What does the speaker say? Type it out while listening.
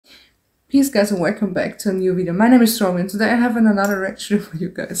Peace guys and welcome back to a new video. My name is Romy and today I have another reaction for you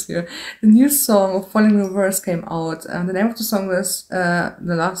guys here. The new song of Falling in Reverse came out and the name of the song is The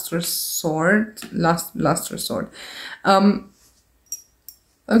Last Resort. Last Resort. I'm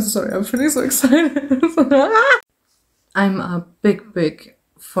so sorry, I'm feeling so excited. I'm a big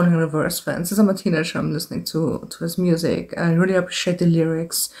Falling in Reverse fan. Since I'm a teenager I'm listening to his music. I really appreciate the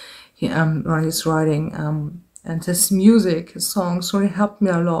lyrics while he's writing. And his music, his songs really helped me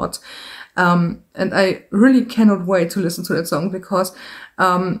a lot. And I really cannot wait to listen to that song because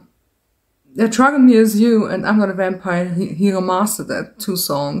The Drug in Me Is You and I'm Not a Vampire, he remastered that two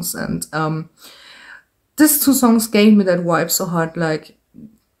songs. And these two songs gave me that vibe so hard. Like,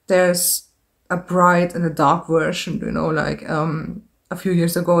 there's a bright and a dark version, you know, like a few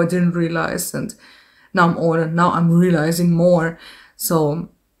years ago I didn't realize, and now I'm older, now I'm realizing more. So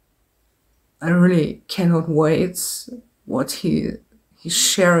I really cannot wait what he's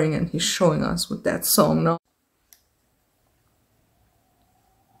sharing and he's showing us with that song now.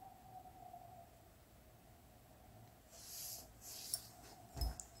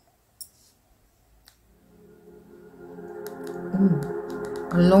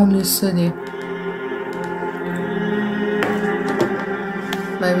 A lonely city.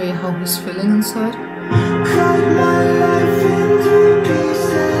 Maybe how he's feeling inside. Cut my life into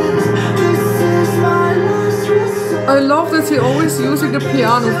pieces. This is my last resort. I love that he always using the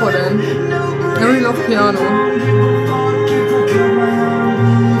piano for them. I really love piano.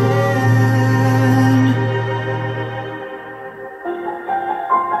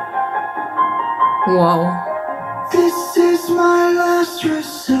 Wow. This is my last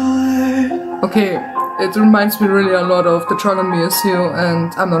resort. Okay, it reminds me really a lot of The Drug in Me Is You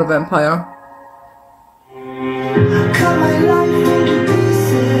and I'm Not a Vampire.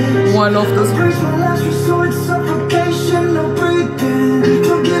 Oh, I love this.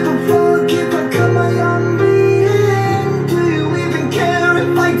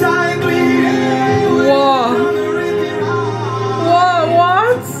 Wow. Wow,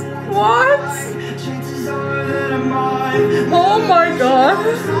 what? What? Oh my god.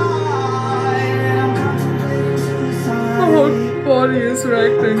 My whole body is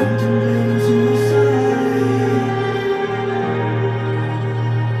reacting.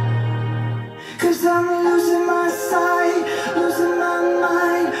 Cause I'm losing my sight, losing my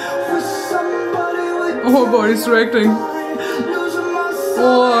mind. Wish somebody would. Oh, my body's reacting.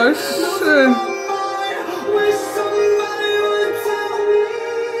 Oh shit. Wish somebody would tell me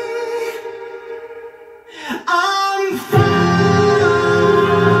I'm fine.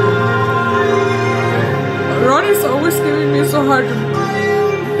 Ronnie's always giving me so hard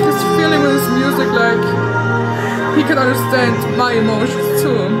this feeling with his music, like he can understand my emotions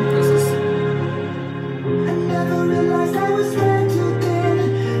too.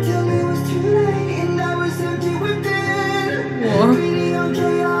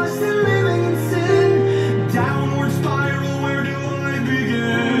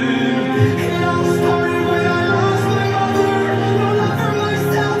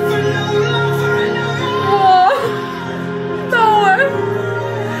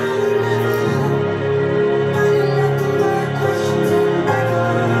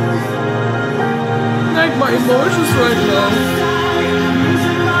 My emotions right now.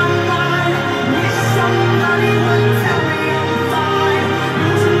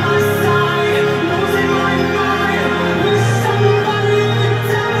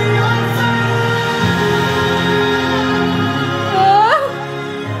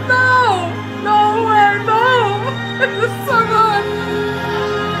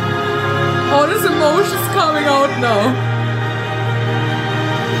 All this emotions coming out now.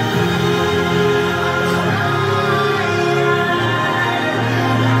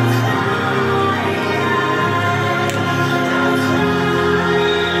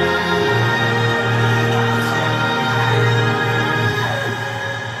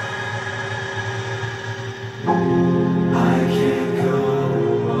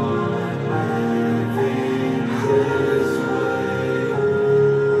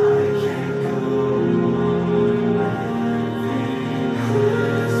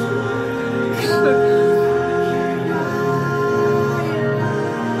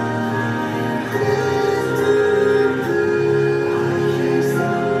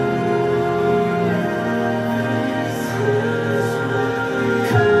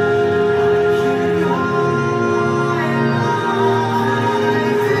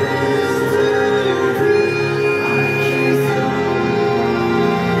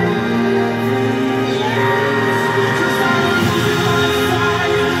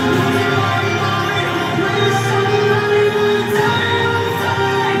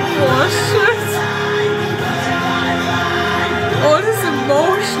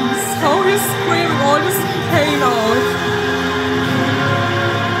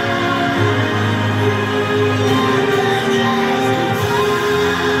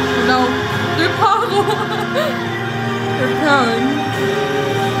 repairing,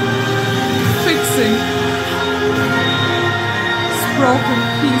 fixing broken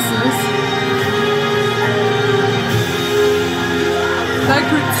pieces, like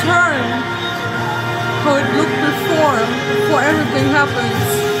return how it looked before everything happens.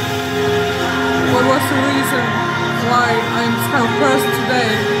 What was the reason why I'm this kind of person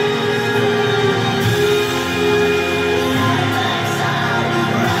today?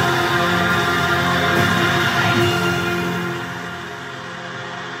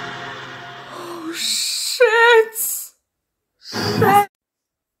 Oh shit! I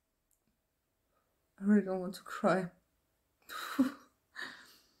really don't want to cry.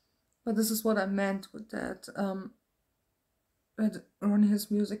 But this is what I meant with that. That Ronnie's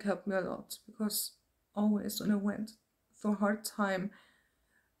music helped me a lot, because always when I went through a hard time,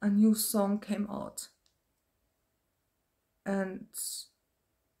 a new song came out. And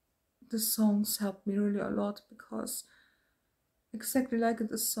the songs helped me really a lot, because exactly like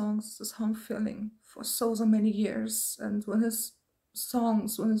the songs, this is how I'm feeling for so many years. And when his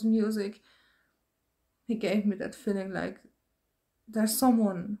songs, when his music, he gave me that feeling like there's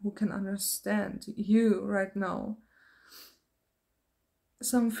someone who can understand you right now.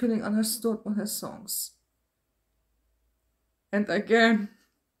 So I'm feeling understood with his songs. And again,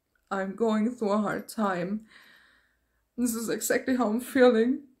 I'm going through a hard time. This is exactly how I'm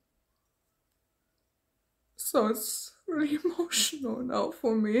feeling. So it's really emotional now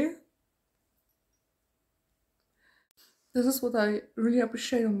for me. This is what I really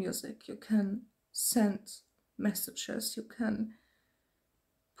appreciate in music. You can send messages, you can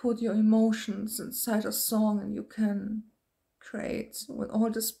put your emotions inside a song, and you can create with all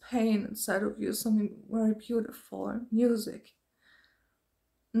this pain inside of you something very beautiful, music.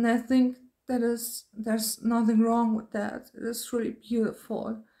 And I think there's nothing wrong with that. It is really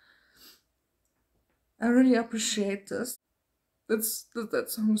beautiful. I really appreciate this. That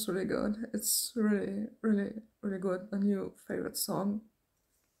song is really good. It's really, really, really good. A new favorite song.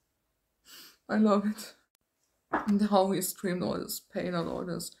 I love it. And how he screamed all this pain and all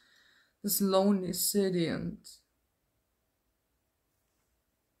this lonely city, and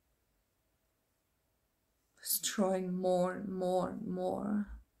destroying more and more and more.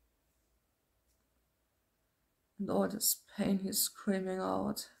 And all this pain he's screaming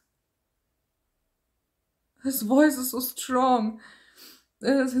out. His voice is so strong.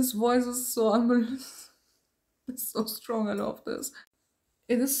 His voice is so unbelievable. It's so strong. I love this.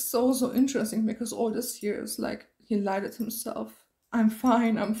 It is so interesting, because all these years, like, he lied at himself. I'm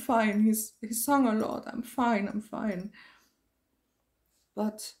fine, I'm fine. He sung a lot. I'm fine, I'm fine.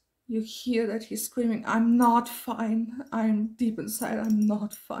 But you hear that he's screaming, I'm not fine. I'm deep inside, I'm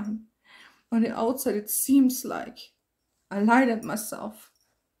not fine. On the outside, it seems like I lied at myself.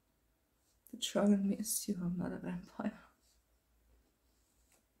 The trouble in me is you, I'm not a vampire.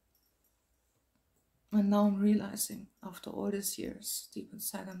 And now I'm realizing, after all these years, deep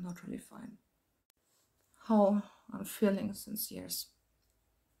inside, I'm not really fine. How I'm feeling since years.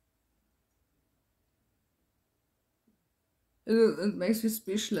 It makes me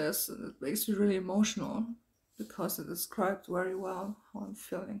speechless, and it makes me really emotional, because it described very well how I'm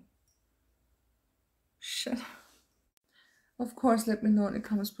feeling. Shit. Of course, let me know in the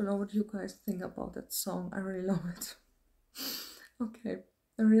comments below what you guys think about that song. I really love it. Okay,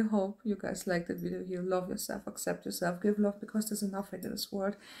 I really hope you guys liked that video here. Love yourself, accept yourself, give love, because there's enough hate in this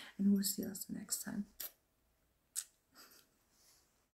world. And we'll see us the next time.